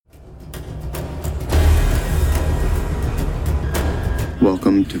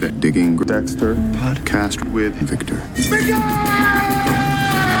Welcome to the Digging Dexter podcast with Victor.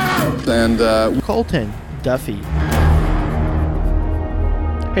 And Colton Duffy.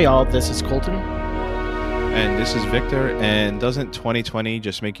 Hey all, this is Colton. And this is Victor. And doesn't 2020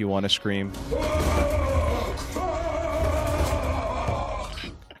 just make you want to scream?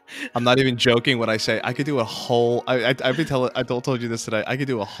 I'm not even joking when I say I could do a whole. I told you this today. I could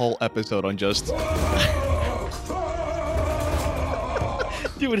do a whole episode on just.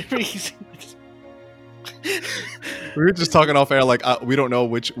 Do whatever you say. We were just talking off air, like we don't know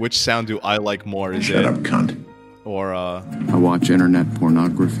which sound do I like more. Is shut it up, cunt. or I watch internet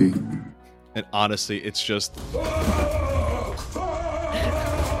pornography. And honestly, it's just.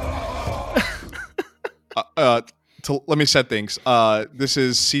 Let me set things. This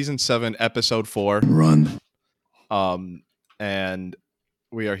is season 7, episode 4. Run. And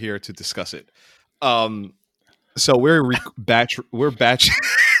we are here to discuss it. So we're batch. We are batch.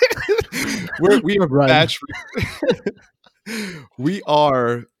 We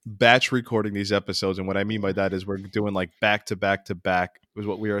are batch recording these episodes, and what I mean by that is we're doing like back to back to back is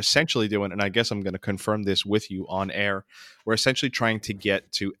what we are essentially doing. And I guess I'm going to confirm this with you on air. We're essentially trying to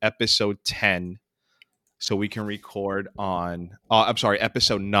get to episode 10. So we can record on,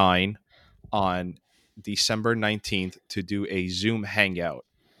 episode 9 on December 19th to do a Zoom hangout.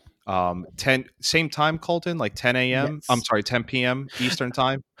 10 same time, Colton, like 10 a.m. Yes. I'm sorry, 10 p.m. Eastern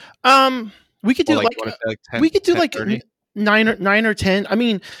time. We could do Or 10, we could do 10:30? like 9 or 10. I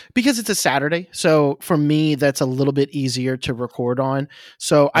mean, because it's a Saturday, so for me that's a little bit easier to record on.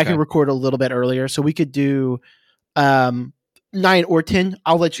 So I can record a little bit earlier. So we could do 9 or 10.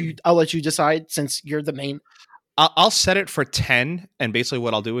 I'll let you decide since you're the main. I'll set it for 10, and basically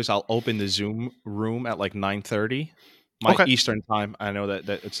what I'll do is I'll open the Zoom room at like 9:30 my Eastern time. I know that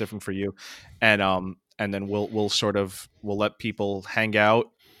it's different for you, and then we'll let people hang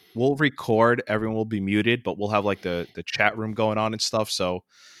out. We'll record. Everyone will be muted, but we'll have like the chat room going on and stuff. So,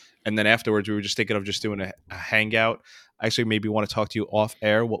 and then afterwards, we were just thinking of just doing a hangout. I actually maybe want to talk to you off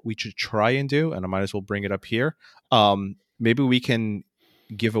air what we should try and do, and I might as well bring it up here. Maybe we can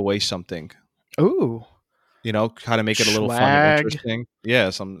give away something. Ooh. You know, kind of make it a little fun and interesting. Yeah,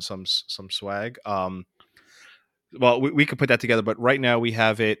 some swag. Well, we could put that together, but right now we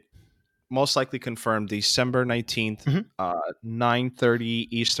have it most likely confirmed December 19th, 9:30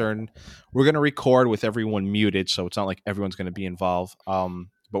 Eastern. We're going to record with everyone muted, so it's not like everyone's going to be involved. But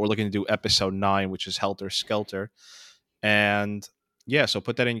we're looking to do episode 9, which is Helter Skelter. And yeah, so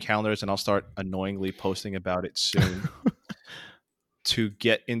put that in your calendars, and I'll start annoyingly posting about it soon. To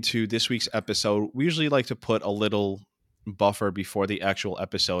get into this week's episode, we usually like to put a little buffer before the actual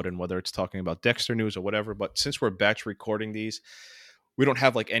episode, and whether it's talking about Dexter news or whatever. But since we're batch recording these, we don't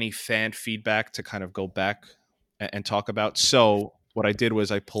have like any fan feedback to kind of go back and talk about. So what I did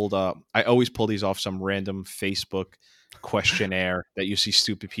was I always pull these off some random Facebook questionnaire that you see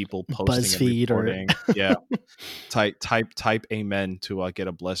stupid people posting BuzzFeed and reporting. Yeah. type amen to get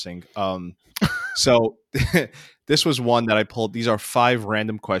a blessing. So this was one that I pulled. These are 5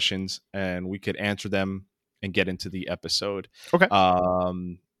 random questions, and we could answer them and get into the episode. Okay.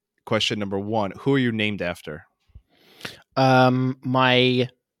 Question number 1: who are you named after? My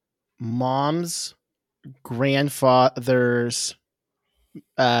mom's grandmother's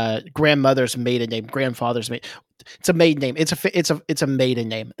maiden name. Grandfather's maiden. It's a maiden name. It's a maiden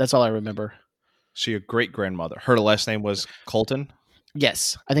name. That's all I remember. So your great grandmother. Her last name was Colton?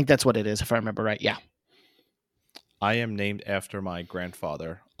 Yes, I think that's what it is, if I remember right. Yeah. I am named after my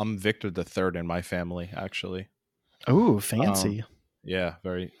grandfather. I'm Victor the Third in my family, actually. Oh, fancy. Yeah,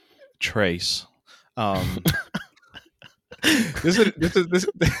 very Trace. This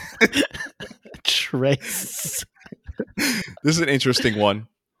Trace. This is an interesting one.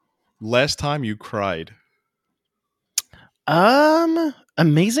 Last time you cried?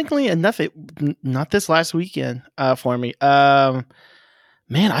 Amazingly enough, not this last weekend for me.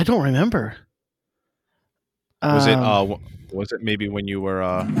 Man, I don't remember. Was it maybe when you were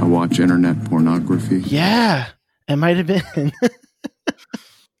I watch internet pornography. Yeah, it might have been.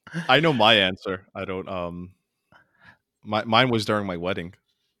 I know my answer. I don't mine was during my wedding. I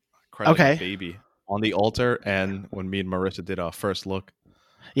cried like a baby on the altar, and when me and Marissa did our first look.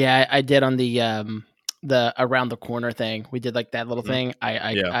 Yeah, I did on the around the corner thing. We did like that little thing.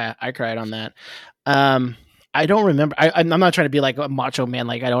 I cried on that. I don't remember. I'm not trying to be like a macho man.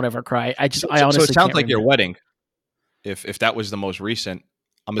 Like I don't ever cry. I honestly. So it sounds like remember. your wedding. If that was the most recent,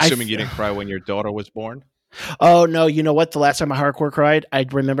 I'm assuming you didn't cry when your daughter was born. Oh no! You know what? The last time I hardcore cried, I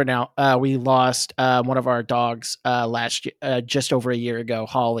remember now. We lost one of our dogs last year, just over a year ago,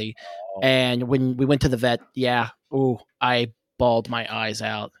 Holly. And when we went to the vet, I bawled my eyes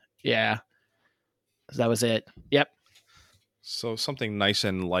out. Yeah. That was it. Yep. So something nice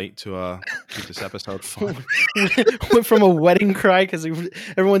and light to keep this episode fun. Went from a wedding cry because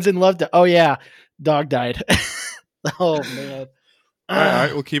everyone's in love to, oh yeah, dog died. Oh man. All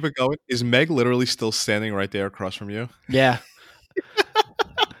right, we'll keep it going. Is Meg literally still standing right there across from you? Yeah.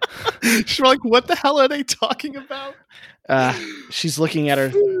 She's like, what the hell are they talking about? She's looking at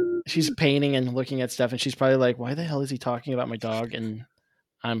her. She's painting and looking at stuff, and she's probably like, why the hell is he talking about my dog? And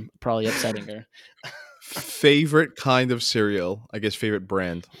I'm probably upsetting her. Favorite kind of cereal? I guess favorite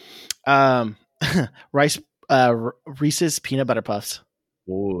brand. Reese's Peanut Butter Puffs.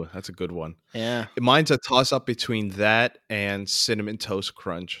 Oh, that's a good one. Yeah. Mine's a toss up between that and Cinnamon Toast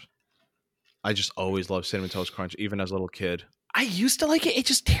Crunch. I just always loved Cinnamon Toast Crunch, even as a little kid. I used to like it. It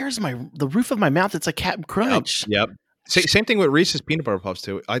just tears the roof of my mouth. It's like Captain Crunch. Yep. Same thing with Reese's Peanut Butter Puffs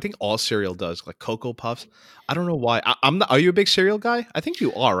too. I think all cereal does, like Cocoa Puffs. I don't know why. I'm not. Are you a big cereal guy? I think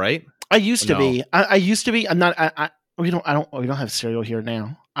you are, right? I used to be. I used to be. I'm not. We don't have cereal here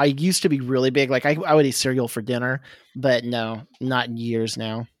now. I used to be really big. Like I would eat cereal for dinner, but no, not in years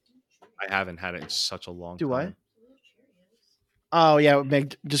now. I haven't had it in such a long time. Do I? Oh yeah, we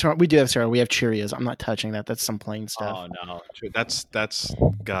do have cereal. We have Cheerios. I'm not touching that. That's some plain stuff. Oh no, that's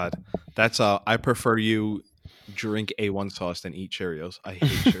God. That's I prefer you drink A1 sauce than eat Cheerios. I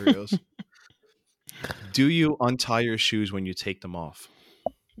hate Cheerios. Do you untie your shoes when you take them off?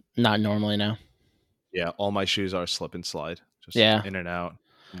 Not normally, no. Yeah, all my shoes are slip and slide. Just in and out,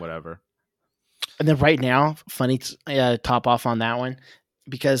 whatever. And then right now, funny top off on that one,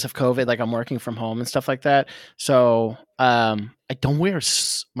 because of COVID, like I'm working from home and stuff like that. So I don't wear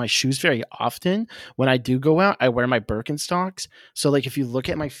my shoes very often. When I do go out, I wear my Birkenstocks. So like if you look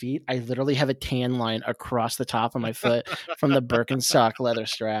at my feet, I literally have a tan line across the top of my foot from the Birkenstock leather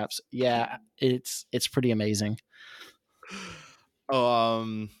straps. Yeah, it's pretty amazing.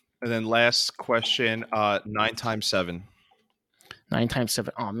 And then last question, 9 times 7. 9 times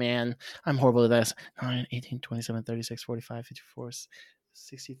 7. Oh man, I'm horrible at this. 9, 18, 27, 36, 45, 54,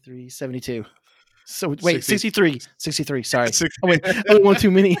 63, 72. So wait, 63. Sorry. 63. Oh wait, I want too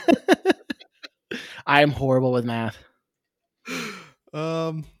many. I am horrible with math.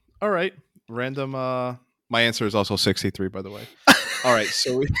 All right. Random. My answer is also 63, by the way. All right.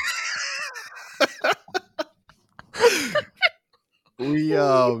 So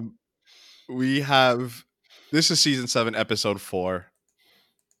we have, this is season 7, episode 4,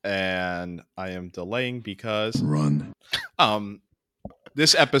 and I am delaying because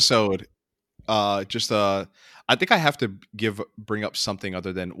this episode, I think I have to bring up something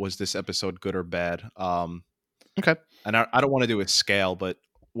other than, was this episode good or bad? Okay. And I don't want to do a scale, but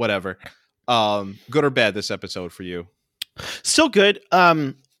whatever. Good or bad this episode for you? Still good.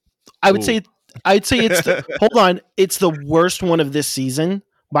 I'd say it's hold on. It's the worst one of this season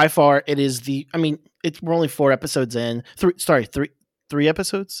by far. It is we're only 4 episodes in. 3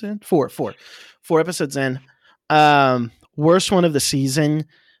 episodes in. 4 episodes in. Worst one of the season.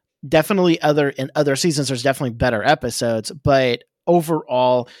 Definitely in other seasons, there's definitely better episodes, but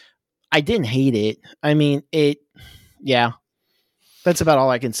overall, I didn't hate it. I mean, that's about all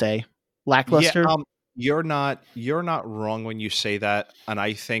I can say. Lackluster. Yeah, you're not wrong when you say that, and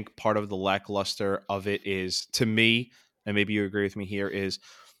I think part of the lackluster of it is, to me, and maybe you agree with me here, is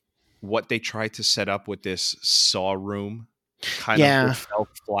what they tried to set up with this Saw room kind of fell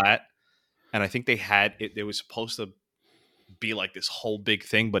flat, and I think they had it. It was supposed to be like this whole big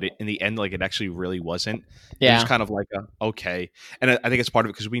thing, but in the end, like, it actually really wasn't. Yeah. It was kind of like okay, and I think it's part of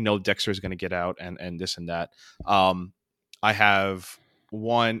it because we know Dexter is going to get out and this and that. I have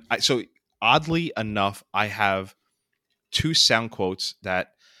one. So oddly enough, I have 2 sound quotes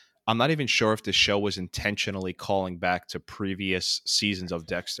that I'm not even sure if the show was intentionally calling back to previous seasons of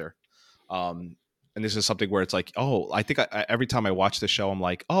Dexter. And this is something where it's like, oh, I think every time I watch the show, I'm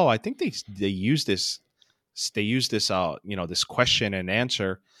like, oh, I think they use this. They used this, this question and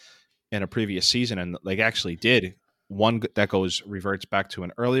answer in a previous season, and like actually did. One that reverts back to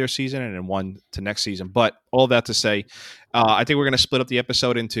an earlier season, and then one to next season. But all that to say, I think we're going to split up the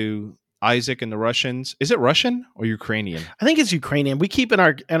episode into Isaac and the Russians. Is it Russian or Ukrainian? I think it's Ukrainian. We keep in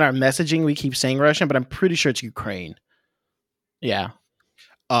our messaging, we keep saying Russian, but I'm pretty sure it's Ukraine. Yeah.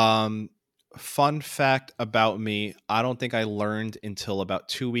 Fun fact about me, I don't think I learned until about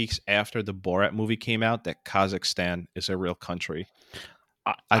 2 weeks after the Borat movie came out that Kazakhstan is a real country.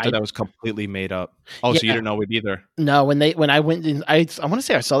 I thought that was completely made up. Oh, yeah. So you didn't know it either? No, when I went in, I want to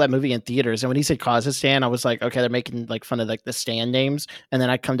say I saw that movie in theaters, and when he said Kazakhstan, I was like, okay, they're making like fun of like the stand names, and then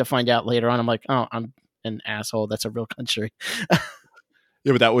I come to find out later on, I'm like, oh, I'm an asshole. That's a real country.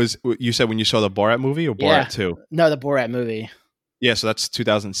 Yeah, but that was, you said when you saw the Borat movie or Borat 2? No, the Borat movie. Yeah, so that's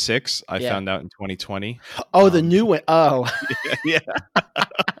 2006. I found out in 2020. Oh, the new one. Oh, yeah.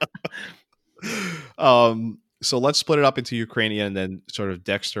 So let's split it up into Ukrainian and then sort of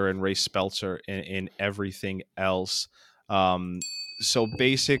Dexter and Ray Speltzer in everything else. So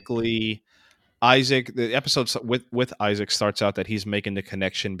basically, Isaac, the episode with Isaac starts out that he's making the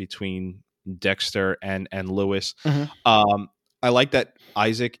connection between Dexter and Lewis. Mm-hmm. I like that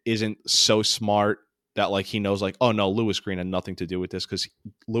Isaac isn't so smart that like he knows like, oh no, Lewis Green had nothing to do with this, because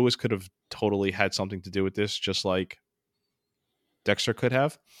Lewis could have totally had something to do with this, just like Dexter could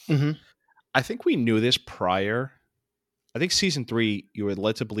have. Mm-hmm. I think we knew this prior. I think season 3, you were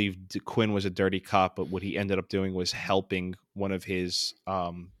led to believe Quinn was a dirty cop, but what he ended up doing was helping one of his,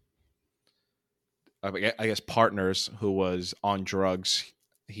 I guess, partners who was on drugs.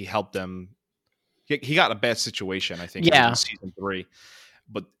 He helped them. He got a bad situation, I think. Yeah. In season 3.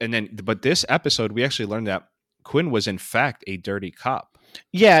 But this episode, we actually learned that Quinn was in fact a dirty cop.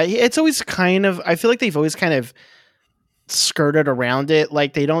 Yeah, it's always kind of, I feel like they've always kind of skirted around it.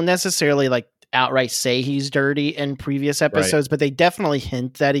 Like they don't necessarily like outright say he's dirty in previous episodes, but they definitely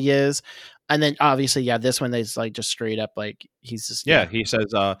hint that he is. And then obviously, this one is like just straight up like he's just he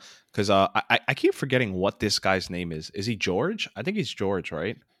says because I keep forgetting what this guy's name is. Is he George? I think he's George,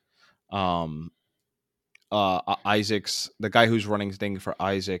 right? Isaac's the guy who's running thing for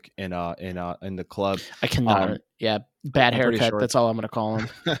Isaac in the club. I cannot. Bad haircut. Sure. That's all I'm going to call him.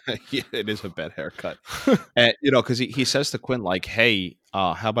 Yeah, it is a bad haircut. And because he says to Quinn like, "Hey,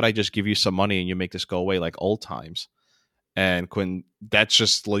 how about I just give you some money and you make this go away like old times?" And Quinn, that's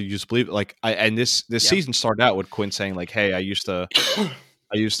just you just believe it. Like this season started out with Quinn saying like, "Hey, I used to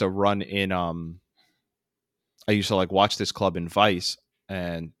run in I used to like watch this club in Vice."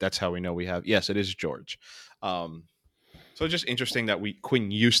 And that's how we know we have. Yes, it is George. So it's just interesting that Quinn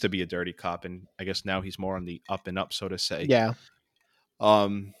used to be a dirty cop, and I guess now he's more on the up and up, so to say. Yeah.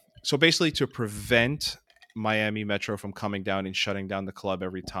 So basically, to prevent Miami Metro from coming down and shutting down the club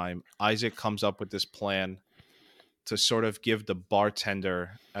every time, Isaac comes up with this plan to sort of give the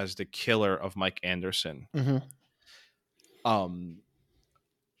bartender as the killer of Mike Anderson. Mm-hmm.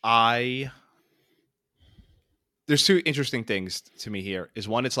 There's two interesting things to me here. Is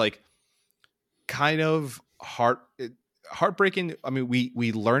one, it's like kind of heartbreaking. I mean,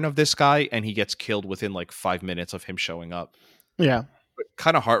 we learn of this guy and he gets killed within like 5 minutes of him showing up. Yeah. But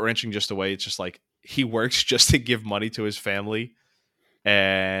kind of heart-wrenching just the way it's just like he works just to give money to his family.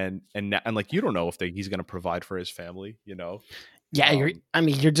 And like you don't know if he's going to provide for his family, Yeah, you're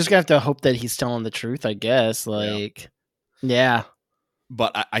just going to have to hope that he's telling the truth, I guess. Like, yeah.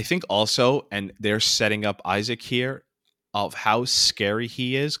 But I think also, and they're setting up Isaac here of how scary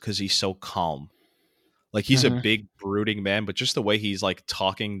he is because he's so calm. Like he's a big brooding man, but just the way he's like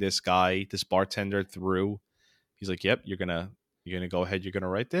talking this bartender through, he's like, "Yep, you're gonna go ahead, you're gonna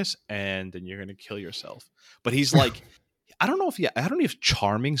write this, and then you're gonna kill yourself." But he's like, I don't know if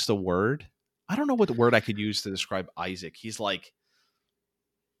charming's the word. I don't know what the word I could use to describe Isaac. He's like,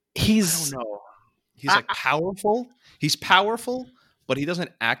 I don't know. He's like powerful. He's powerful. But he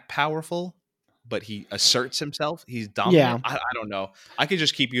doesn't act powerful, but he asserts himself. He's dominant. Yeah. I don't know. I could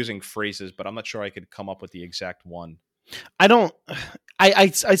just keep using phrases, but I'm not sure I could come up with the exact one. I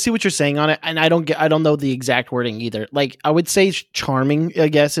see what you're saying on it, and I don't know the exact wording either. Like I would say charming, I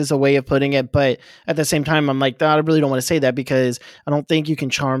guess, is a way of putting it, but at the same time, I'm like, I really don't want to say that because I don't think you can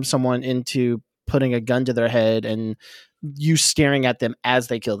charm someone into putting a gun to their head and you staring at them as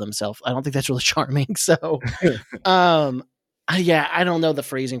they kill themselves. I don't think that's really charming. So, I don't know the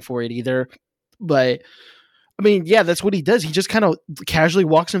phrasing for it either, but I mean, that's what he does. He just kind of casually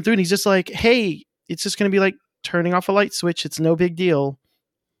walks him through and he's just like, "Hey, it's just going to be like turning off a light switch. It's no big deal."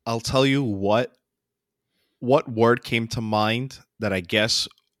 I'll tell you what word came to mind that I guess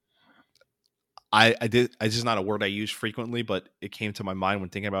I did. It's just not a word I use frequently, but it came to my mind when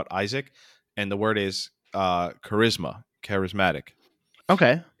thinking about Isaac. And the word is charismatic.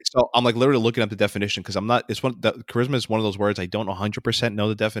 Okay. So I'm like literally looking up the definition because charisma is one of those words I don't 100% know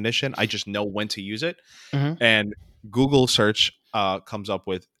the definition. I just know when to use it. Mm-hmm. And Google search comes up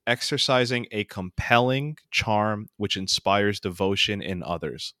with exercising a compelling charm which inspires devotion in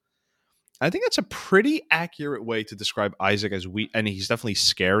others. I think that's a pretty accurate way to describe Isaac and he's definitely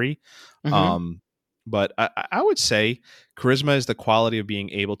scary. Mm-hmm. But I would say charisma is the quality of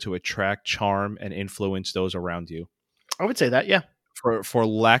being able to attract, charm, and influence those around you. I would say that, yeah. For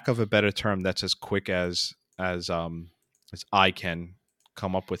lack of a better term, that's as quick as I can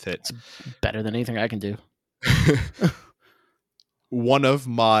come up with it. It's better than anything I can do. One of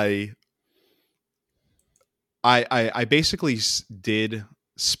my, I basically did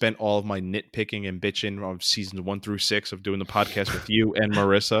spent all of my nitpicking and bitching on seasons 1 through 6 of doing the podcast with you and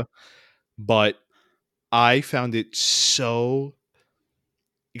Marissa, but I found it so,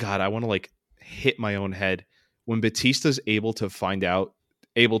 God, I want to like hit my own head when Batista's able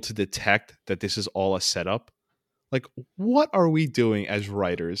to detect that this is all a setup. Like, what are we doing as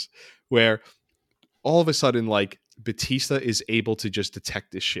writers where all of a sudden, like, Batista is able to just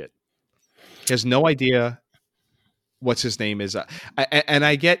detect this shit? He has no idea what's his name is. And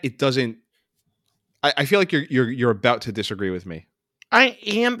I get it doesn't. I feel like you're about to disagree with me. I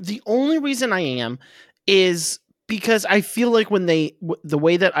am. The only reason I am is because I feel like when the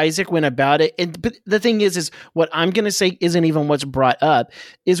way that Isaac went about it, but the thing is what I'm going to say isn't even what's brought up,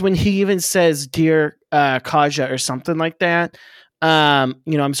 is when he even says, "Dear Kaja," or something like that.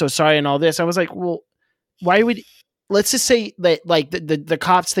 I'm so sorry and all this. I was like, well, why would? Let's just say that like the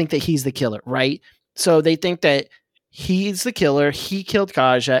cops think that he's the killer, right? So they think that he's the killer. He killed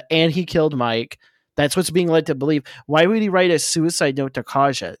Kaja and he killed Mike. That's what's being led to believe. Why would he write a suicide note to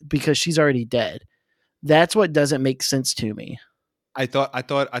Kaja? Because she's already dead. That's what doesn't make sense to me. I thought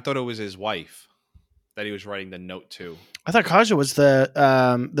it was his wife that he was writing the note to. I thought Kaja was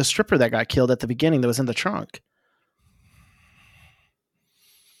the stripper that got killed at the beginning that was in the trunk.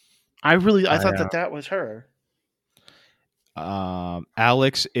 I thought that was her.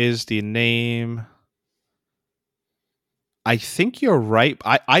 Alex is the name. I think you're right.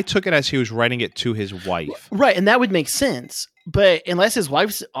 I took it as he was writing it to his wife. Right, and that would make sense. But unless his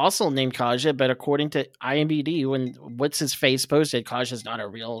wife's also named Kaja, but according to IMDb, when what's his face posted, Kaja's not a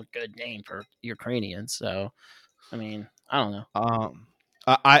real good name for Ukrainians. So, I mean, I don't know.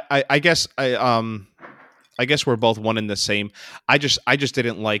 I guess we're both one and the same. I just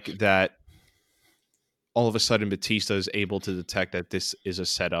didn't like that. All of a sudden, Batista is able to detect that this is a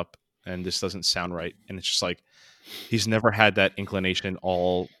setup and this doesn't sound right, and it's just like. He's never had that inclination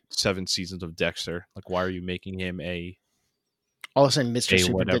all 7 seasons of Dexter. Like, why are you making him all of a sudden Mr.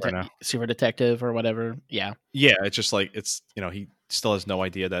 Super Detective or whatever? Yeah. Yeah, it's just like he still has no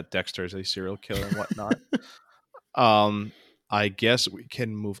idea that Dexter is a serial killer and whatnot. I guess we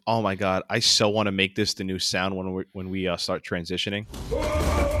can move. Oh my God, I so want to make this the new sound when we start transitioning.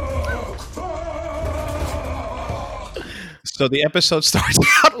 So the episode starts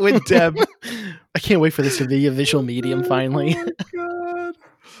out with Deb. I can't wait for this to be a visual medium finally. Oh, God.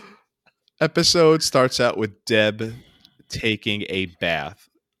 Episode starts out with Deb taking a bath.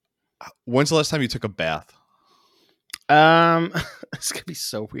 When's the last time you took a bath? It's gonna be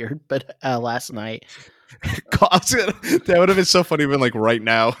so weird, but last night. That would have been so funny even like right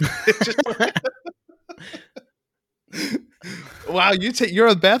now. Wow, you're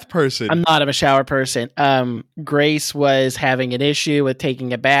a bath person. I'm not. I'm a shower person. Grace was having an issue with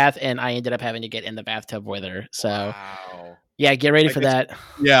taking a bath, and I ended up having to get in the bathtub with her. So, wow. Yeah, get ready for that.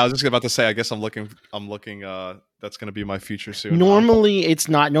 Yeah, I was just about to say. I guess I'm looking. That's going to be my future soon. Normally, it's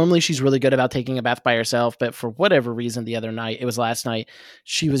not. Normally, she's really good about taking a bath by herself, but for whatever reason, the other night, it was last night,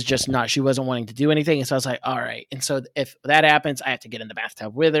 she was just not. She wasn't wanting to do anything, and so I was like, all right. And so if that happens, I have to get in the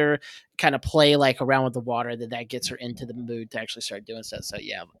bathtub with her, kind of play like around with the water. That gets her into the mood to actually start doing stuff. So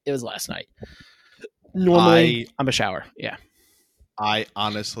yeah, it was last night. Normally, I'm a shower. Yeah. I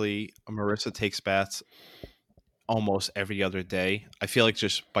honestly, Marissa takes baths almost every other day. I feel like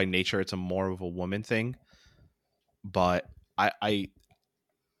just by nature, it's more of a woman thing. But I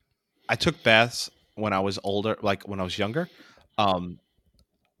took baths when I was older, like when I was younger.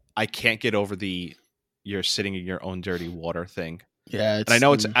 I can't get over you're sitting in your own dirty water thing. Yeah, and I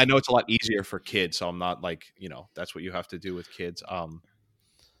know it's a lot easier for kids, so I'm not like that's what you have to do with kids. But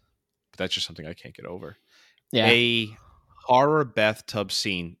that's just something I can't get over. Yeah. A horror bathtub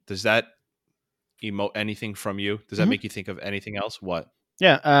scene, does that emote anything from you? Does that make you think of anything else? What?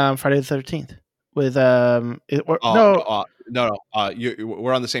 Yeah, Friday the 13th. With no, we're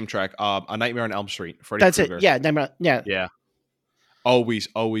on the same track. A Nightmare on Elm Street. Freddy Krueger. It. Yeah, yeah. Always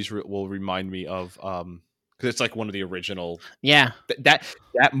will remind me of because it's like one of the original. Yeah, that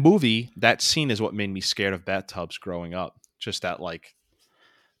movie, that scene is what made me scared of bathtubs growing up. Just that like.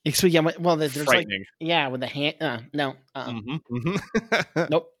 So yeah, well, there's frightening. Like with the hand. No.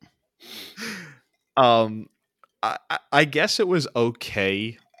 Nope. I guess it was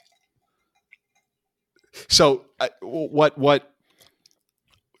okay. So what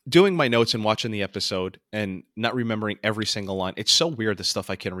doing my notes and watching the episode and not remembering every single line. It's so weird the stuff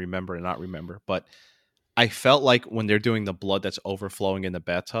I can remember and not remember, but I felt like when they're doing the blood that's overflowing in the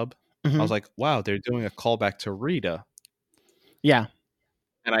bathtub, I was like, wow, they're doing a callback to Rita. Yeah.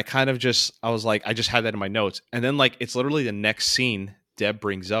 And I kind of I was like, I just had that in my notes. And then like, it's literally the next scene, Deb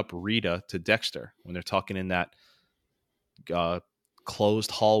brings up Rita to Dexter when they're talking in that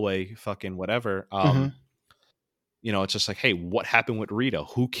closed hallway, fucking whatever. You know, it's just like, hey, what happened with Rita?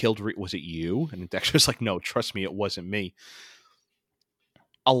 Who killed Rita? Was it you? And Dexter's like, no, trust me, it wasn't me.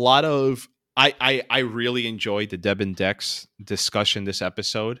 A lot of I really enjoyed the Deb and Dex discussion this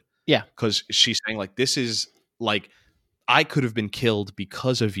episode. Yeah, because she's saying like, this is like, I could have been killed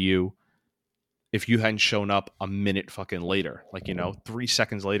because of you if you hadn't shown up a minute fucking later. Like, you know, 3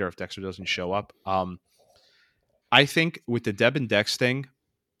 seconds later if Dexter doesn't show up. I think with the Deb and Dex thing,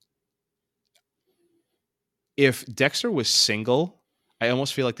 if Dexter was single, I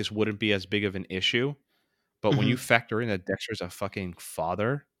almost feel like this wouldn't be as big of an issue. But when you factor in that Dexter's a fucking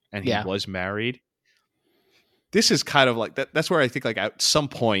father and he was married, this is kind of like that. That's where I think like at some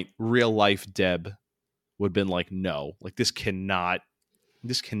point, real life Deb would have been like, no, like this cannot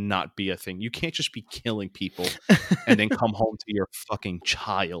be a thing. You can't just be killing people and then come home to your fucking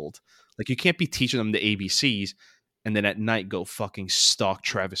child. Like you can't be teaching them the ABCs and then at night go fucking stalk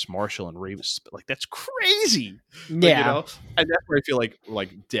Travis Marshall and Ravis. Like that's crazy. Like, yeah. You know? And that's where I feel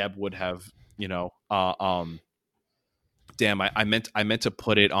like Deb would have, you know, damn, I meant to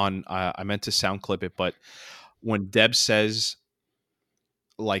put it on, I meant to sound clip it, but when Deb says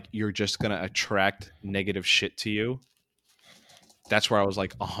like, you're just going to attract negative shit to you, that's where I was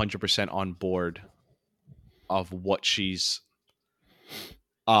like 100% on board of what she's,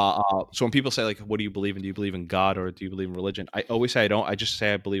 so when people say like, what do you believe in? Do you believe in God or do you believe in religion? I always say I don't. I just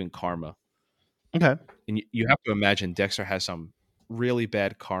say I believe in karma. Okay. And you have to imagine Dexter has some really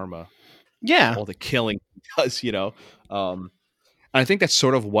bad karma. Yeah. All the killing he does, you know. And I think that's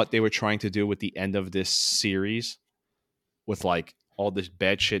sort of what they were trying to do with the end of this series, with like all this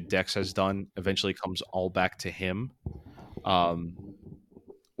bad shit Dex has done eventually comes all back to him.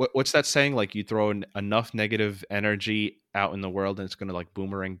 What's that saying? Like you throw enough negative energy out in the world and it's going to like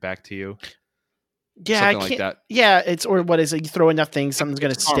boomerang back to you. Yeah, something like that. Yeah, it's, or what is it? You throw enough things, something's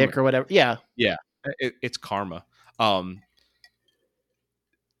going to stick or whatever. Yeah. Yeah. It's karma. When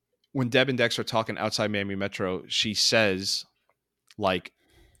Deb and Dex are talking outside Miami Metro, she says like,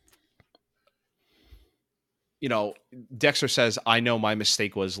 you know, Dexter says, I know my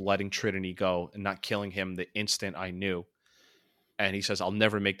mistake was letting Trinity go and not killing him the instant I knew. And he says, I'll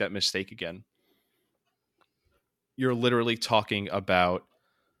never make that mistake again. You're literally talking about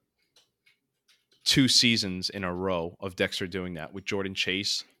 2 seasons in a row of Dexter doing that with Jordan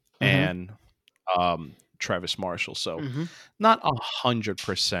Chase and Travis Marshall. So not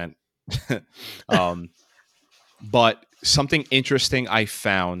 100%. But something interesting I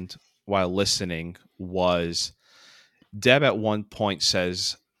found while listening was Deb at one point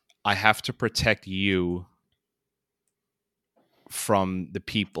says, I have to protect you from the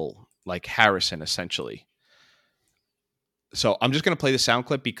people, like Harrison, essentially. So I'm just going to play the sound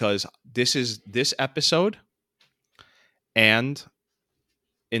clip because this is this episode and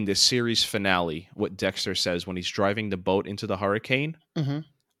in the series finale, what Dexter says when he's driving the boat into the hurricane.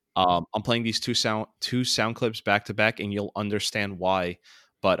 I'm playing these two sound clips back to back and you'll understand why.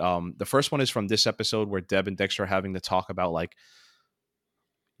 But the first one is from this episode where Deb and Dexter are having to talk about like,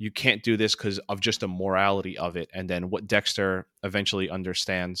 you can't do this because of just the morality of it. And then what Dexter eventually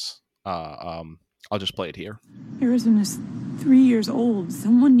understands. I'll just play it here. Harrison is 3 years old.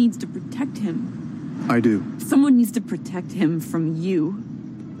 Someone needs to protect him. I do. Someone needs to protect him from you.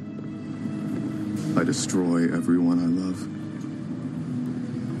 I destroy everyone I love.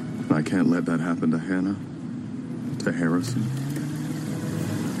 And I can't let that happen to Hannah, to Harrison.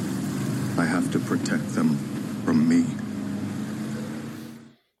 I have to protect them from me.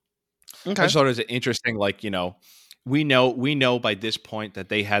 Okay. I just thought it was interesting, like, you know, we know by this point that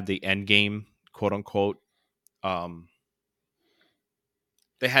they had the end game, quote unquote.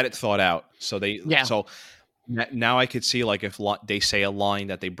 They had it thought out. So so now I could see like if they say a line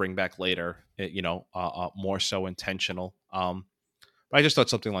that they bring back later, you know, more so intentional. But I just thought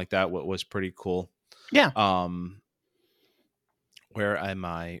something like that was pretty cool. Yeah. Where am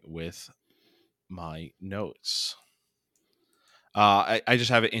I with my notes? I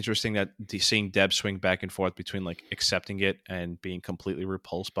just have it interesting that seeing Deb swing back and forth between like accepting it and being completely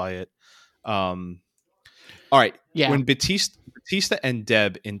repulsed by it. All right. Yeah. When Batista and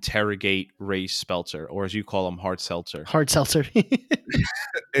Deb interrogate Ray Spelter, or as you call him, Hard Seltzer. Hard Seltzer.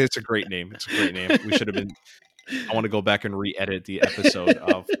 It's a great name. It's a great name. We should have been. I want to go back and re-edit the episode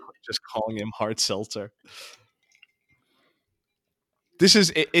of just calling him Hard Seltzer.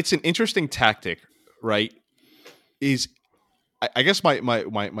 It's an interesting tactic, right? I guess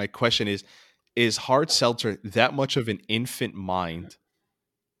my question is Hard Seltzer that much of an infant mind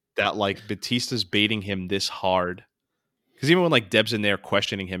that like Batista's baiting him this hard? Because even when like Deb's in there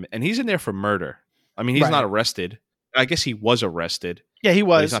questioning him, and he's in there for murder. I mean, he's not arrested. I guess he was arrested. Yeah, he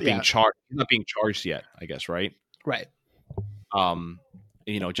was. He's not being charged. He's not being charged yet, I guess, right? Right.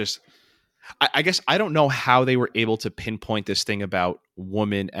 Just I guess I don't know how they were able to pinpoint this thing about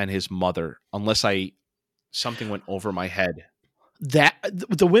woman and his mother, unless something went over my head. That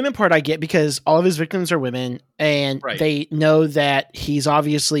the women part I get, because all of his victims are women, and they know that he's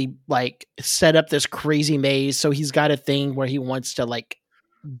obviously like set up this crazy maze. So he's got a thing where he wants to like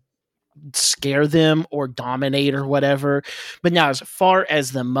scare them or dominate or whatever. But now, as far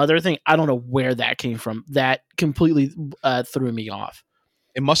as the mother thing, I don't know where that came from. That completely threw me off.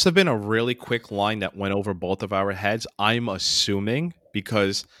 It must have been a really quick line that went over both of our heads, I'm assuming,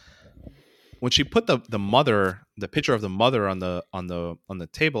 because when she put the picture of the mother on the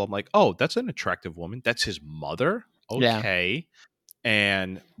table, I'm like, oh, that's an attractive woman. That's his mother. Okay. Yeah.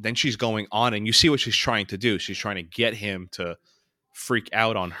 And then she's going on, and you see what she's trying to do. She's trying to get him to freak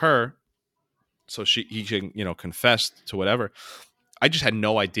out on her, so he can confess to whatever. I just had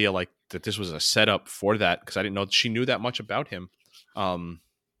no idea like that this was a setup for that, because I didn't know she knew that much about him. What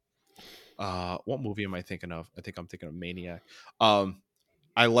movie am I thinking of? I think I'm thinking of Maniac.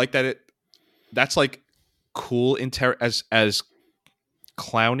 I like that that's like cool as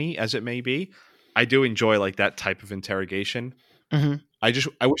clowny as it may be. I do enjoy like that type of interrogation. Mm-hmm.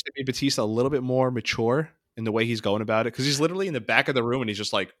 I wish they made Batista a little bit more mature in the way he's going about it, because he's literally in the back of the room and he's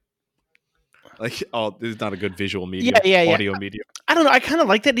just like, oh, this is not a good visual medium. Audio medium. I don't know. I kind of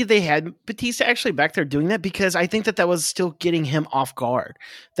like that they had Batista actually back there doing that, because I think that was still getting him off guard.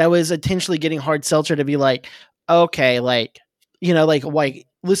 That was intentionally getting Hard Seltzer to be like, okay, like, like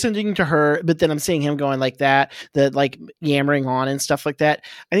listening to her, but then I'm seeing him going like that, like yammering on and stuff like that.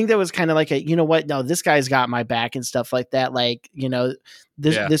 I think that was kind of like no, this guy's got my back and stuff like that. Like,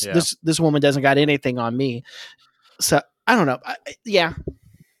 this woman doesn't got anything on me. So I don't know.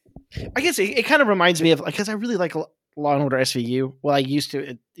 I guess it kind of reminds me of, because I really like Law and Order SVU. Well, I used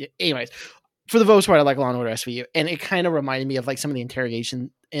to. Anyways, for the most part, I like Law and Order SVU, and it kind of reminded me of like some of the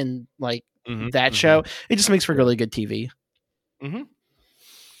interrogation in like that show. It just makes for really good TV. Mm-hmm.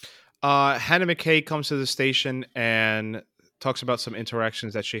 Hannah McKay comes to the station and talks about some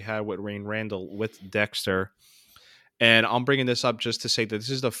interactions that she had with Rain Randall with Dexter. And I'm bringing this up just to say that this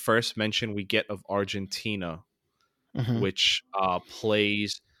is the first mention we get of Argentina, which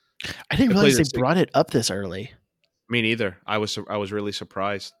plays. I didn't realize they brought it up this early. Me neither. I was really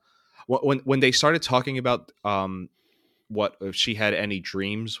surprised when they started talking about what if she had any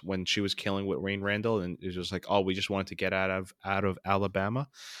dreams when she was killing with Rain Randall, and it was just like, oh, we just wanted to get out of Alabama.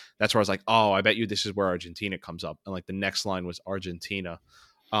 That's where I was like, oh, I bet you this is where Argentina comes up, and like the next line was Argentina,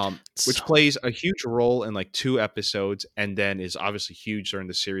 which plays a huge role in like 2 episodes, and then is obviously huge during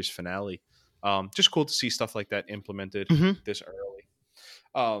the series finale. Just cool to see stuff like that implemented this early.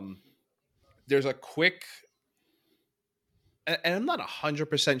 There's a quick, and I'm not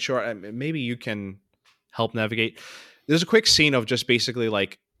 100% sure. Maybe you can help navigate. There's a quick scene of just basically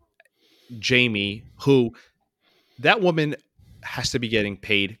like Jamie, who that woman has to be getting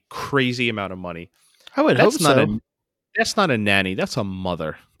paid crazy amount of money. I would hope so. That's not a nanny. That's a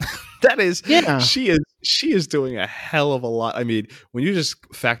mother. That is, she is doing a hell of a lot. I mean, when you just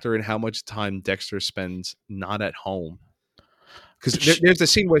factor in how much time Dexter spends not at home, because there's the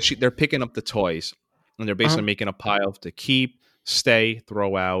scene where they're picking up the toys and they're basically making a pile to keep, stay,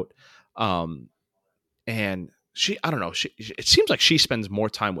 throw out, and I don't know. It seems like she spends more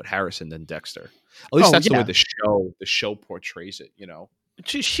time with Harrison than Dexter. At least that's the way the show portrays it.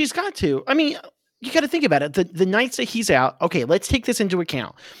 She's got to. I mean, you got to think about it. The nights that he's out. Okay, let's take this into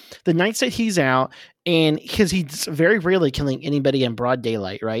account. The nights that he's out, and because he's very rarely killing anybody in broad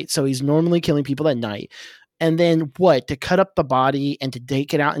daylight, right? So he's normally killing people at night. And then to cut up the body and to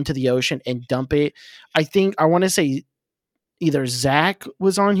take it out into the ocean and dump it. I want to say either Zach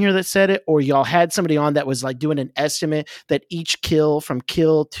was on here that said it, or y'all had somebody on that was like doing an estimate that each kill from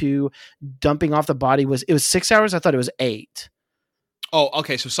kill to dumping off the body was 6 hours. I thought it was 8. Oh,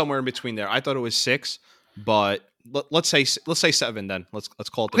 okay. So somewhere in between there. I thought it was 6, but let's say 7 then. Let's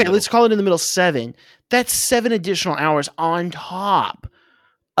call it. Let's call it in the middle 7. That's 7 additional hours on top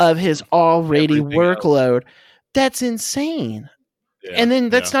of his already workload. That's insane. Yeah, and then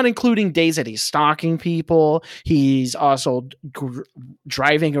that's not including days that he's stalking people. He's also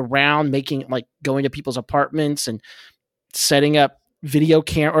driving around, going to people's apartments and setting up video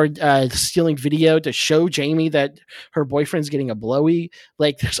camera or stealing video to show Jamie that her boyfriend's getting a blowy.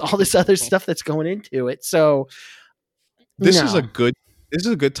 Like, there's all this other stuff that's going into it. So this is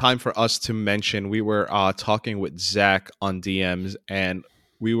a good time for us to mention. We were talking with Zach on DMs, and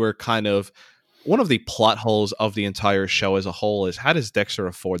we were kind of. One of the plot holes of the entire show as a whole is, how does Dexter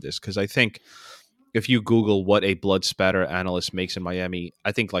afford this? Because I think if you Google what a blood spatter analyst makes in Miami,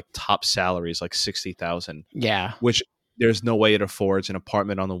 I think like top salary is like $60,000. Yeah, which there's no way it affords an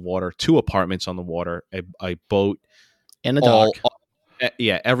apartment on the water, 2 apartments on the water, a boat, and a dog.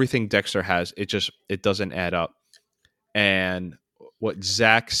 Everything Dexter has. It doesn't add up. And what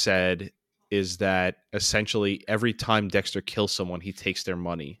Zach said is that essentially every time Dexter kills someone, he takes their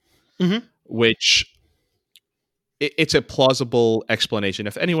money, which. It's a plausible explanation.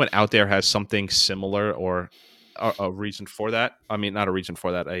 If anyone out there has something similar or a reason for that, I mean, not a reason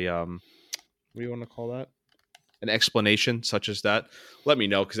for that, what do you want to call that? An explanation such as that, let me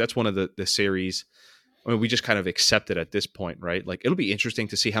know, because that's one of the series. I mean, we just kind of accept it at this point, right? Like, it'll be interesting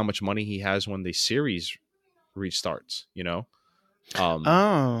to see how much money he has when the series restarts, you know?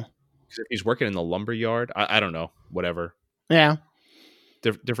 Because if he's working in the lumber yard, I don't know, whatever. Yeah.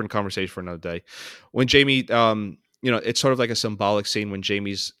 Different conversation for another day. When Jamie... it's sort of like a symbolic scene when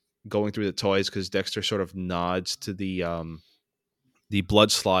Jamie's going through the toys because Dexter sort of nods to the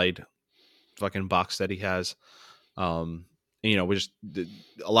blood slide fucking box that he has. A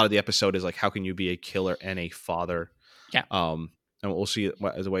lot of the episode is like, how can you be a killer and a father? Yeah. And we'll see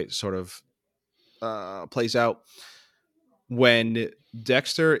the way it sort of plays out. When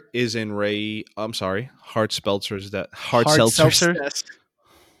Dexter is in Hart Seltzer's desk.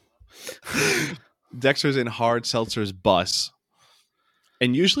 Dexter's in Hard Seltzer's bus.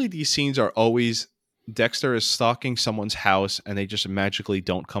 And usually these scenes are always Dexter is stalking someone's house and they just magically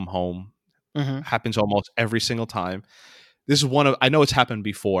don't come home. Happens almost every single time. This is I know it's happened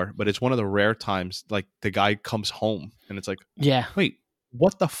before, but it's one of the rare times like the guy comes home and it's like, yeah, wait,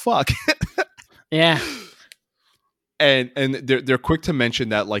 what the fuck? Yeah. And they're quick to mention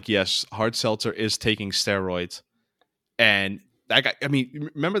that, like, yes, Hard Seltzer is taking steroids. And that guy, I mean,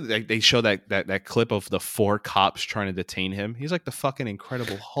 remember they show that clip of the 4 cops trying to detain him? He's like the fucking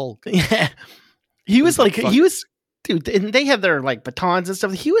Incredible Hulk. Yeah. He was dude, and they have their like batons and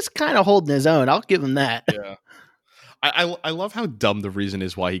stuff. He was kind of holding his own. I'll give him that. Yeah. I love how dumb the reason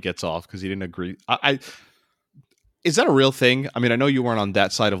is why he gets off, because he didn't agree. Is that a real thing? I mean, I know you weren't on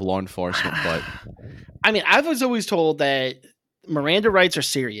that side of law enforcement, but I mean, I was always told that Miranda rights are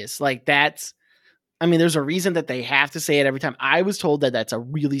serious. Like there's a reason that they have to say it every time. I was told that that's a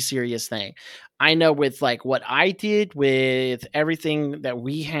really serious thing. I know with like what I did with everything that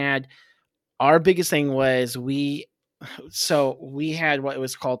we had, our biggest thing was we had what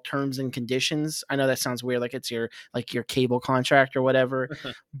was called terms and conditions. I know that sounds weird. Like it's your cable contract or whatever,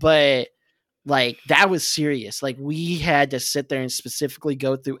 but like that was serious. Like we had to sit there and specifically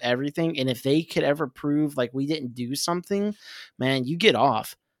go through everything. And if they could ever prove like we didn't do something, man, you get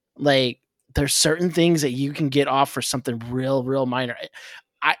off. Like, there's certain things that you can get off for something real, real minor.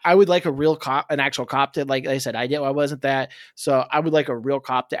 I would like a real cop, an actual cop to, like I said, I wasn't that. So I would like a real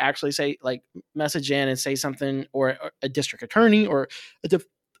cop to actually say, like, message in and say something, or a district attorney or a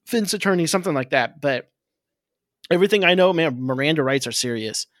defense attorney, something like that. But everything I know, man, Miranda rights are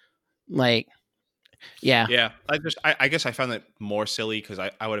serious. Like, yeah. Yeah. I guess I found that more silly because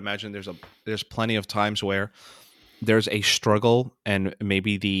I would imagine there's plenty of times where there's a struggle and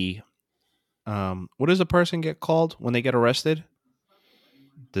maybe the, what does a person get called when they get arrested?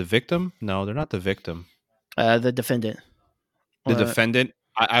 The victim? No, they're not the victim. The defendant. The defendant.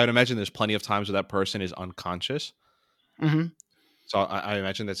 I would imagine there's plenty of times where that person is unconscious. Mm-hmm. So I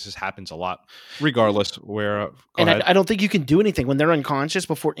imagine that this happens a lot, regardless where. I don't think you can do anything when they're unconscious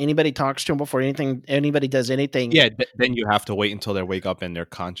before anybody talks to them, before anybody does anything. Yeah, then you have to wait until they wake up and they're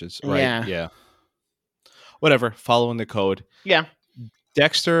conscious, right? Yeah. Whatever, following the code. Yeah.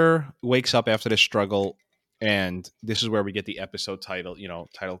 Dexter wakes up after this struggle, and this is where we get the episode title,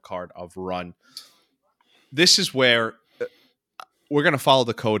 title card of Run. This is where we're going to follow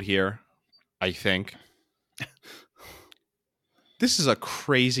the code here, I think. This is a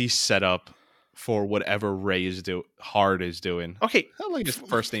crazy setup for whatever Hard is doing. Okay. I like his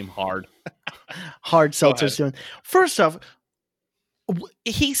first name, Hard. Hard Seltzer's doing. First off,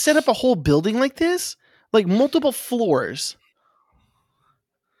 he set up a whole building like this, like multiple floors.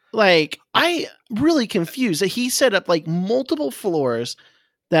 Like, I really confused that he set up like multiple floors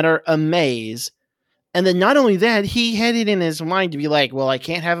that are a maze. And then not only that, he had it in his mind to be like, well, I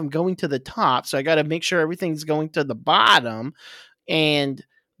can't have him going to the top, so I got to make sure everything's going to the bottom. And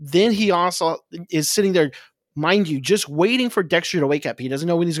then he also is sitting there, mind you, just waiting for Dexter to wake up. He doesn't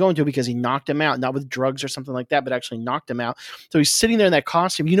know when he's going to because he knocked him out, not with drugs or something like that, but actually knocked him out. So he's sitting there in that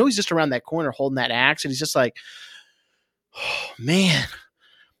costume. He's just around that corner holding that axe, and he's just like, oh, man,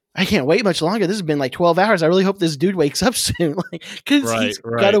 I can't wait much longer. This has been like 12 hours. I really hope this dude wakes up soon. Because he's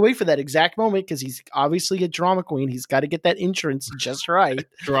got to wait for that exact moment, because he's obviously a drama queen. He's got to get that entrance just right.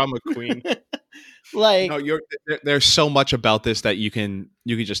 Drama queen. Like, there's so much about this that you can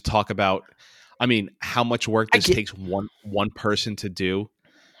just talk about. I mean, how much work this takes one person to do.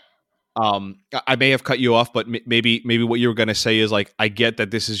 I may have cut you off, but maybe what you were going to say is like, I get that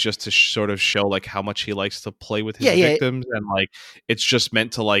this is just to sort of show like how much he likes to play with his victims, and like it's just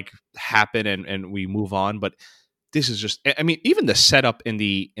meant to like happen and we move on. But this is just, I mean, even the setup in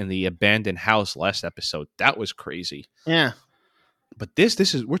the abandoned house last episode, that was crazy. Yeah. But this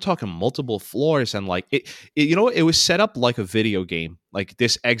is, we're talking multiple floors, and like it it was set up like a video game. Like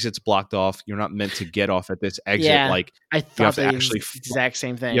this exit's blocked off. You're not meant to get off at this exit. Yeah, like I thought that actually exact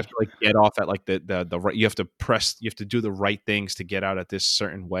same thing. You have to like get off at like the right. You have to press. You have to do the right things to get out at this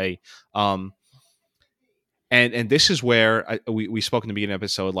certain way. And this is where we spoke in the beginning of the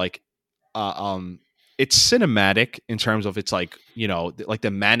episode. Like, it's cinematic in terms of it's like like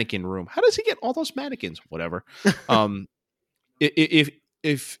the mannequin room. How does he get all those mannequins? Whatever.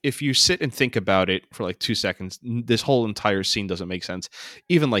 If you sit and think about it for like 2 seconds, this whole entire scene doesn't make sense.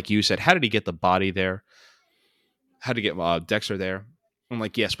 Even like you said, how did he get the body there? How did he get Dexter there? I'm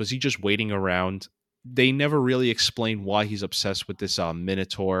like, yes, was he just waiting around? They never really explain why he's obsessed with this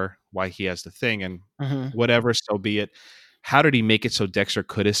Minotaur, why he has the thing, and whatever, so be it. How did he make it so Dexter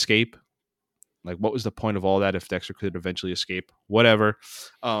could escape? Like, what was the point of all that if Dexter could eventually escape? Whatever.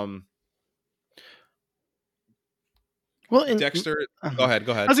 Well, Dexter, go ahead.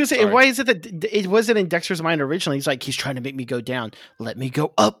 I was going to say, why is it that it wasn't in Dexter's mind originally? He's like, he's trying to make me go down. Let me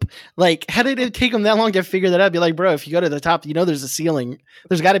go up. Like, how did it take him that long to figure that out? Be like, bro, if you go to the top, there's a ceiling.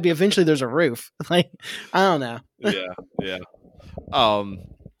 There's got to be eventually there's a roof. Like, I don't know. Yeah.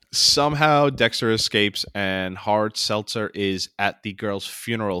 Somehow Dexter escapes, and Hard Seltzer is at the girl's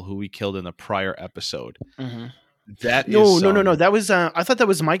funeral who we killed in the prior episode. Mm-hmm. No. That was I thought that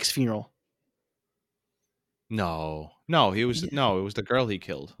was Mike's funeral. No, it was the girl he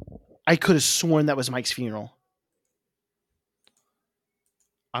killed. I could have sworn that was Mike's funeral.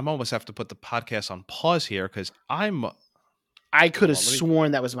 I'm almost have to put the podcast on pause here because I could have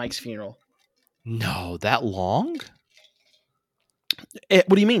sworn that was Mike's funeral. No, that long? What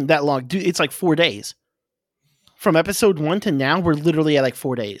do you mean that long? Dude, it's like 4 days. From episode 1 to now, we're literally at like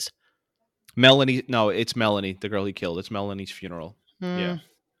 4 days. Melanie, no, it's Melanie, the girl he killed. It's Melanie's funeral. Yeah.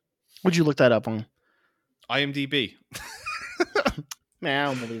 Would you look that up on? IMDb. Man,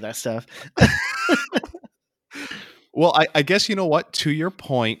 I don't believe that stuff. Well, I guess you know what? To your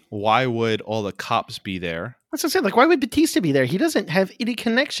point, why would all the cops be there? That's what I said. Like, why would Batista be there? He doesn't have any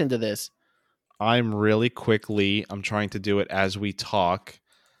connection to this. I'm trying to do it as we talk,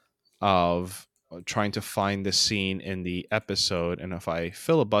 of trying to find the scene in the episode, and if I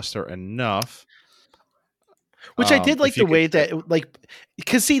filibuster enough. Which I did like the way that, like,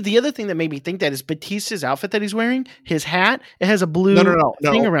 because see, the other thing that made me think that is Batista's outfit that he's wearing, his hat, it has a blue thing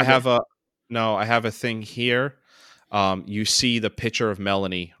around it. I have a thing here. You see the picture of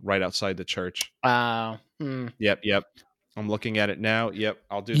Melanie right outside the church. Yep. I'm looking at it now. Yep,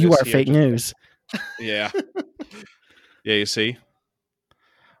 I'll do this. You are fake news. Yeah. Yeah, you see?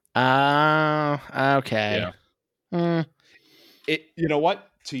 Okay. Yeah. You know what?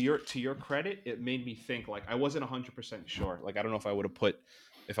 To your credit, it made me think. Like, I wasn't 100% sure. Like, I don't know if I would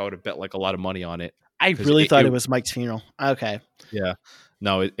have bet like a lot of money on it. I really thought it was Mike's funeral. Okay. Yeah.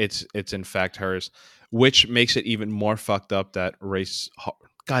 No, it's in fact hers, which makes it even more fucked up that Ray's.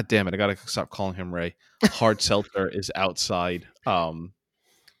 God damn it! I gotta stop calling him Ray. Hard Seltzer is outside.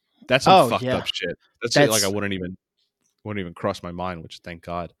 That's some fucked up shit. That's like I wouldn't even cross my mind. Which, thank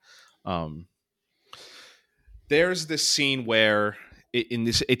God. There's this scene where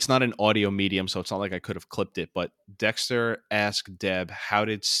it's not an audio medium, so it's not like I could have clipped it. But Dexter asked Deb, "How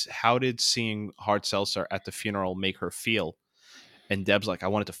did seeing Hard Seltzer at the funeral make her feel?" And Deb's like, "I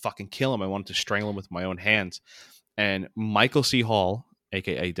wanted to fucking kill him. I wanted to strangle him with my own hands." And Michael C. Hall,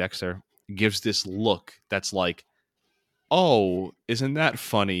 aka Dexter, gives this look that's like, "Oh, isn't that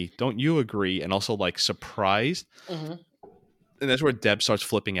funny? Don't you agree?" And also like surprised. Mm-hmm. And that's where Deb starts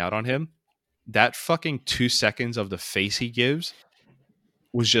flipping out on him. That fucking 2 seconds of the face he gives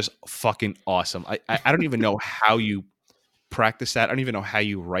was just fucking awesome. I don't even know how you practice that. I don't even know how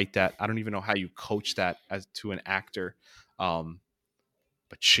you write that. I don't even know how you coach that as to an actor.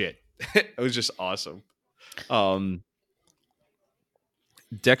 But shit, it was just awesome.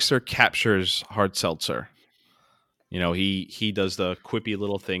 Dexter captures Hard Seltzer. He does the quippy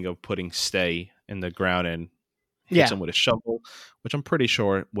little thing of putting stay in the ground and hits him with a shovel, which I'm pretty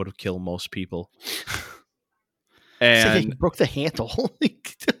sure would have killed most people. And so he broke the handle.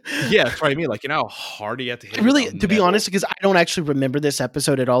 Yeah, that's what I mean. Like, how hard he had to hit it. Really, to be honest, because I don't actually remember this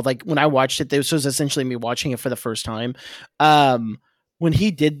episode at all. Like, when I watched it, this was essentially me watching it for the first time. when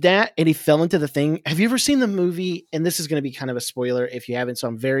he did that and he fell into the thing. Have you ever seen the movie? And this is going to be kind of a spoiler if you haven't, so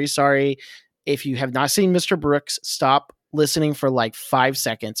I'm very sorry. If you have not seen Mr. Brooks, stop listening for like 5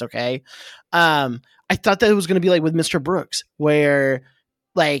 seconds, okay? I thought that it was going to be like with Mr. Brooks, where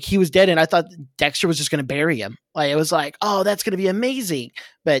like he was dead and I thought Dexter was just going to bury him. Like it was like, oh, that's going to be amazing.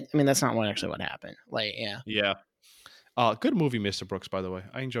 But I mean, that's not what happened. Like, yeah. Yeah. Good movie, Mr. Brooks, by the way.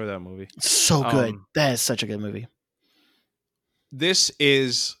 I enjoy that movie. So good. That is such a good movie.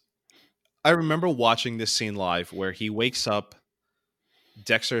 I remember watching this scene live where he wakes up,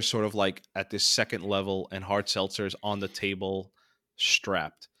 Dexter's sort of like at this second level and hard seltzer's on the table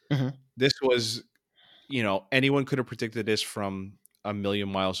strapped. Mm-hmm. This was, anyone could have predicted this from a million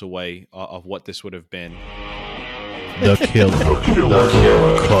miles away of what this would have been. The Killer. Cut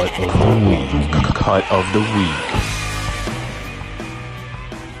of the week. Cut of the week.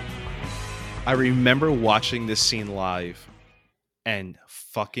 I remember watching this scene live and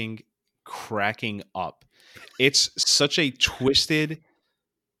fucking cracking up. It's such a twisted,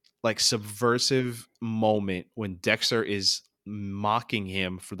 like subversive moment when Dexter is mocking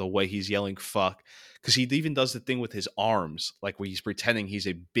him for the way he's yelling fuck, because he even does the thing with his arms, like where he's pretending he's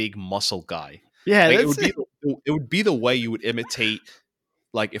a big muscle guy. Yeah, like, it would be the way you would imitate,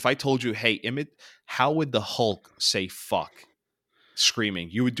 like if I told you, hey, how would the Hulk say fuck screaming?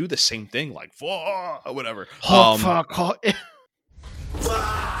 You would do the same thing, like fuck or whatever. Hulk, fuck, Hulk.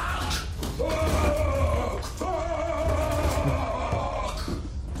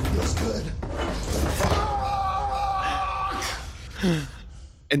 Feels good.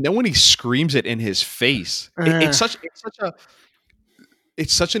 And then when he screams it in his face, it's such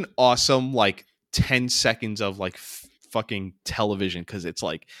an awesome like 10 seconds of like fucking television, because it's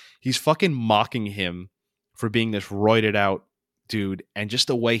like he's fucking mocking him for being this roided out dude, and just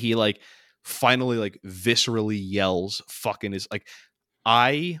the way he like finally like viscerally yells fucking is like,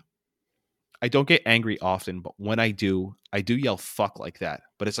 I don't get angry often, but when I do yell fuck like that.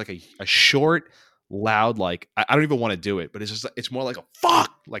 But it's like a short, loud, like I don't even want to do it, but it's more like a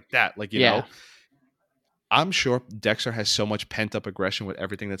fuck like that, like you know. I'm sure Dexter has so much pent up aggression with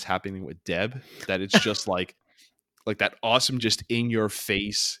everything that's happening with Deb that it's just like that awesome, just in your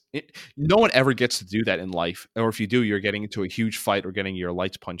face. No one ever gets to do that in life, or if you do, you're getting into a huge fight or getting your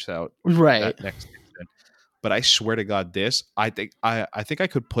lights punched out. Right. That next instant. But I swear to God, I think I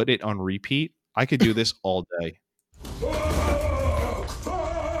could put it on repeat. I could do this all day.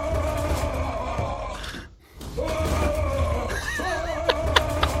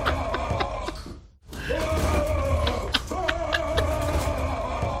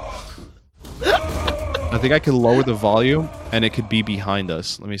 I think I could lower the volume and it could be behind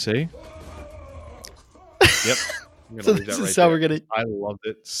us. Let me see. Yep. So this is how we're gonna. I loved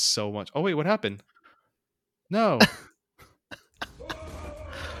it so much. Oh wait, what happened? No.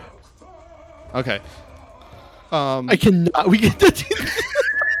 Okay. I cannot. We get to do this.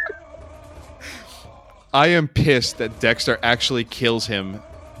 I am pissed that Dexter actually kills him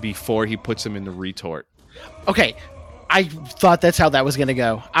before he puts him in the retort. Okay. I thought that's how that was gonna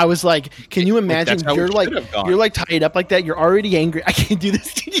go. I was like, "Can you imagine? You're like tied up like that. You're already angry. I can't do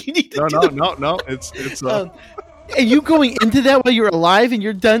this. You need to no. It's and you going into that while you're alive and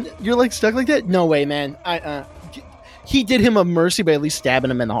you're done. You're like stuck like that. No way, man. He did him a mercy by at least stabbing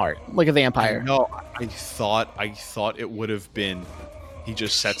him in the heart like a vampire. No, I thought it would have been. He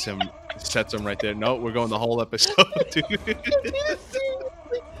just sets him right there. No, we're going the whole episode, dude.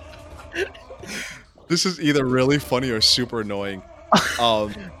 This is either really funny or super annoying.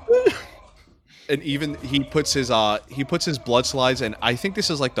 And even he puts his blood slides, and I think this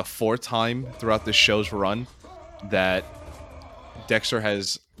is like the 4th time throughout the show's run that Dexter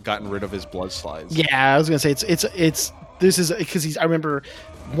has gotten rid of his blood slides. Yeah, I was gonna say this is because I remember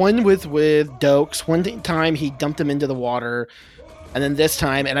one with Dokes. One time he dumped him into the water, and then this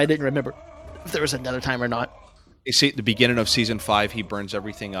time, and I didn't remember if there was another time or not. You see, at the beginning of season 5, he burns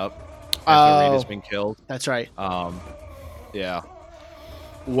everything up. After Reed has been killed. That's right. Yeah.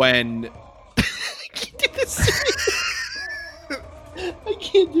 When I can't do this. I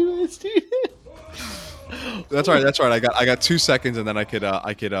can't do this, dude. That's all right. I got 2 seconds, and then I could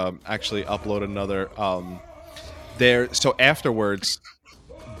actually upload another. So afterwards,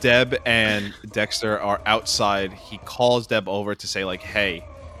 Deb and Dexter are outside. He calls Deb over to say like, "Hey,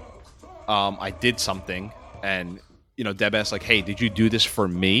 I did something," and Deb asks like, "Hey, did you do this for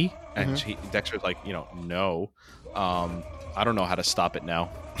me?" And Dexter's like, no. I don't know how to stop it now.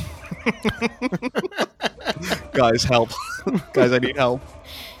 Guys, help. Guys, I need help.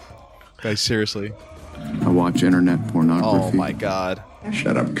 Guys, seriously. I watch internet pornography. Oh my God.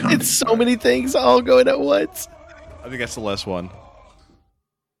 Shut up, cunt. It's so many things all going at once. I think that's the last one.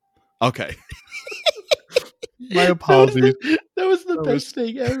 Okay. My apologies. That was the best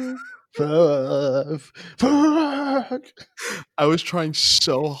thing ever. I was trying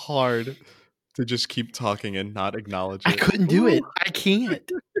so hard to just keep talking and not acknowledge it. I couldn't do it. I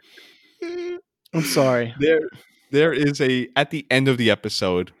can't. I'm sorry. There is at the end of the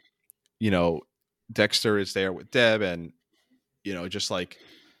episode, Dexter is there with Deb and, just like,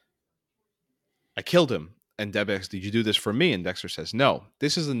 I killed him. And Deb asks, did you do this for me? And Dexter says, no.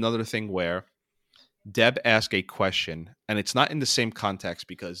 This is another thing where Deb asked a question, and it's not in the same context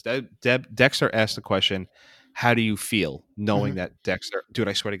because Dexter asked the question, how do you feel knowing that Dexter, dude,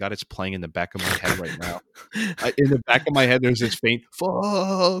 I swear to God, it's playing in the back of my head right now. In the back of my head, there's this faint,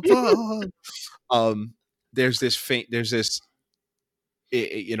 fuck. There's this,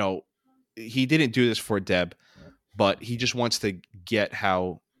 he didn't do this for Deb, but he just wants to get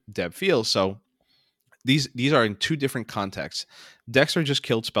how Deb feels. So these are in two different contexts. Dexter just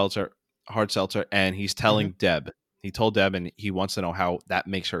killed Hard Seltzer, and he's telling Deb. He told Deb, and he wants to know how that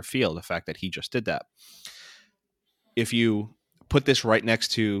makes her feel, the fact that he just did that. If you put this right next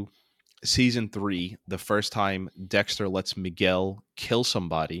to season 3, the first time Dexter lets Miguel kill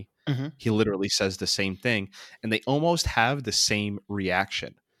somebody, he literally says the same thing, and they almost have the same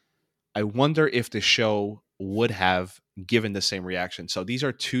reaction. I wonder if the show would have given the same reaction. So these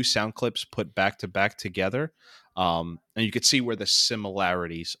are two sound clips put back to back together, and you could see where the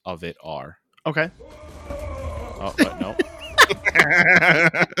similarities of it are. Okay. Oh, but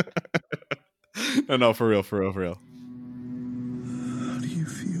no. No, for real. How do you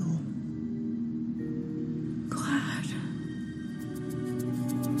feel? Glad.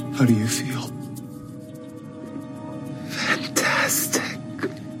 How do you feel? Fantastic.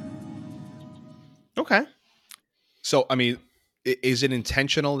 Okay. So, I mean, is it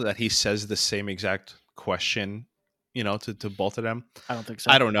intentional that he says the same exact question, to both of them? I don't think so.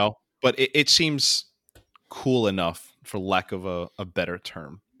 I don't know. But it seems cool enough, for lack of a better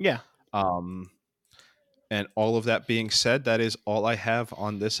term. Yeah. And all of that being said, that is all I have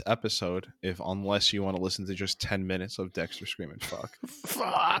on this episode. Unless you want to listen to just 10 minutes of Dexter screaming fuck.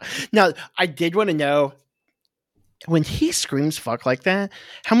 Now, I did want to know, when he screams fuck like that,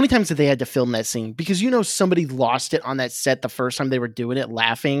 how many times did they had to film that scene? Because somebody lost it on that set the first time they were doing it,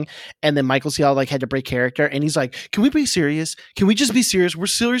 laughing, and then Michael C. Hall had to break character, and he's like, "Can we be serious? Can we just be serious? We're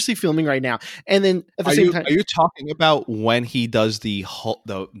seriously filming right now." And then at the same time, are you talking about when he does the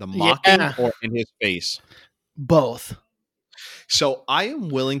mocking or in his face? Both. So I am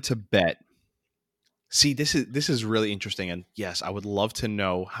willing to bet. See, this is really interesting, and yes, I would love to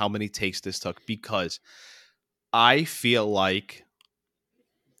know how many takes this took, because I feel like,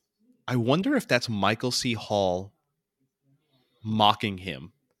 I wonder if that's Michael C. Hall mocking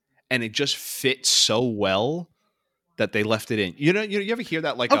him, and it just fits so well that they left it in. You ever hear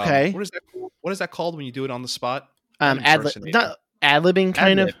that? Like, okay, what is that called when you do it on the spot? Ad-libbing,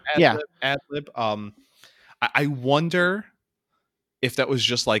 kind of. Yeah, ad-lib. I wonder if that was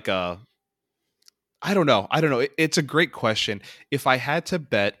just like I don't know. It's a great question. If I had to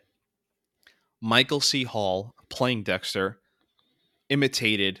bet, Michael C. Hall playing Dexter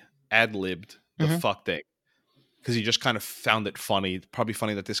imitated, ad-libbed the fuck thing, because he just kind of found it funny. Probably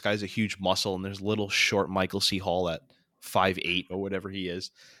funny that this guy's a huge muscle and there's little short Michael C. Hall at 5'8" or whatever he is.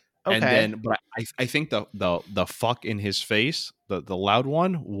 Okay. And then, but I think the fuck in his face, the loud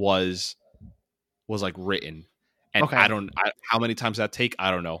one was like written, and I don't how many times that take,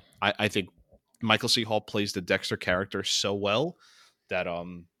 I don't know. I think Michael C. Hall plays the Dexter character so well that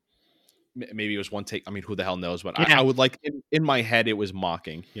maybe it was one take. I mean, who the hell knows? But I would like, in my head, it was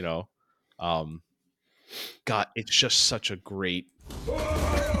mocking, God, it's just such a great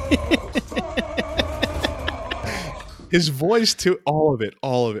his voice too. All of it.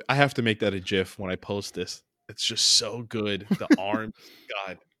 I have to make that a GIF when I post this. It's just so good. The arms,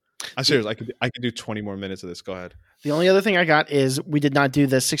 God. I'm serious. I could do 20 more minutes of this. Go ahead. The only other thing I got is we did not do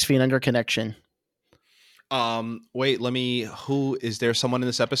the 6 Feet Under connection. Wait, who is there someone in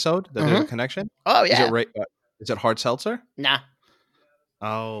this episode that there's a connection? Oh yeah. Is it Hard Seltzer? Nah.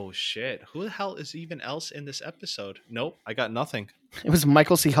 Oh shit. Who the hell is even else in this episode? Nope, I got nothing. It was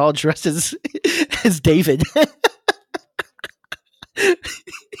Michael C. Hall dressed as David.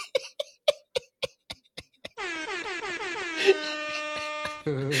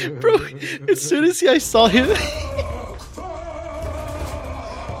 Bro, as soon as I saw him.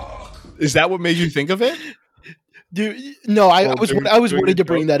 Is that what made you think of it? Dude, no, I was wanting to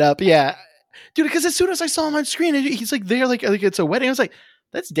bring that up. Yeah. Dude, because as soon as I saw him on screen, he's like there, like it's a wedding. I was like,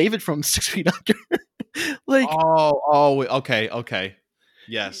 that's David from 6 Feet Under. Like, okay.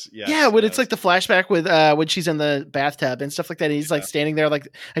 Yes. Yeah, when it's like the flashback with when she's in the bathtub and stuff like that. And he's like standing there, like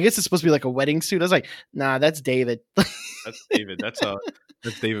I guess it's supposed to be like a wedding suit. I was like, nah, that's David. That's David. That's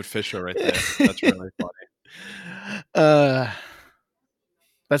David Fisher right there. That's really funny.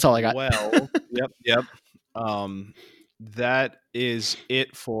 That's all I got. Well, yep. That is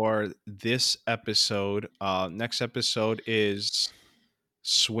it for this episode. Next episode is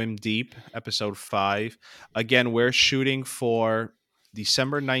Swim Deep, episode 5. Again, we're shooting for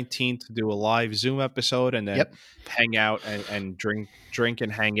December 19th to do a live Zoom episode and then hang out and drink and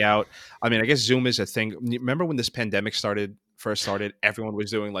hang out. I mean, I guess Zoom is a thing. Remember when this pandemic first started, everyone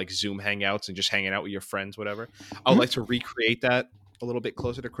was doing like Zoom hangouts and just hanging out with your friends, whatever. I would like to recreate that a little bit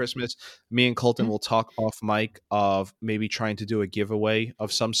closer to Christmas. Me and Colton will talk off mic of maybe trying to do a giveaway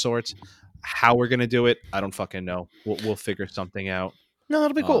of some sort. How we're going to do it, I don't fucking know. We'll figure something out. No,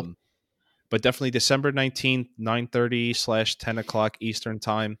 that'll be cool. But definitely December 19th, 9:30/10 o'clock Eastern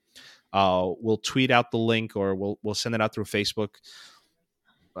time. We'll tweet out the link or we'll send it out through Facebook.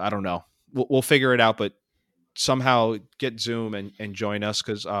 I don't know. We'll figure it out, but somehow get Zoom and join us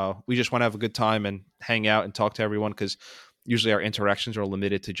because we just want to have a good time and hang out and talk to everyone because usually our interactions are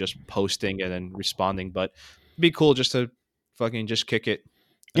limited to just posting and then responding. But it'd be cool just to fucking just kick it.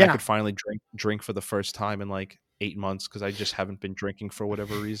 And I could finally drink for the first time in like 8 months because I just haven't been drinking for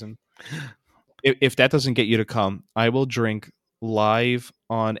whatever reason. If that doesn't get you to come, I will drink live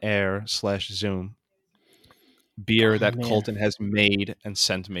on air /Zoom beer that Colton has made and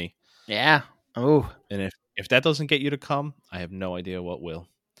sent me. Yeah. Oh. And if that doesn't get you to come, I have no idea what will.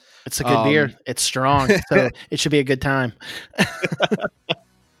 It's a good beer. It's strong, so it should be a good time.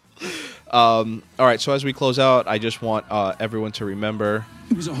 All right. So as we close out, I just want everyone to remember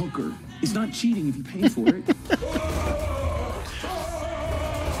he was a hooker. It's not cheating if you pay for it.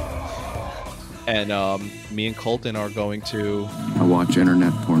 And me and Colton are going to... I watch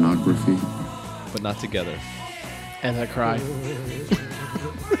internet pornography. But not together. And I cry.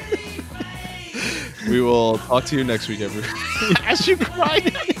 We will talk to you next week, everyone. As you cry.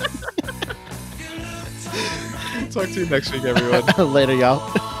 Talk to you next week, everyone. Later,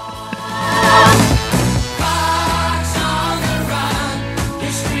 y'all.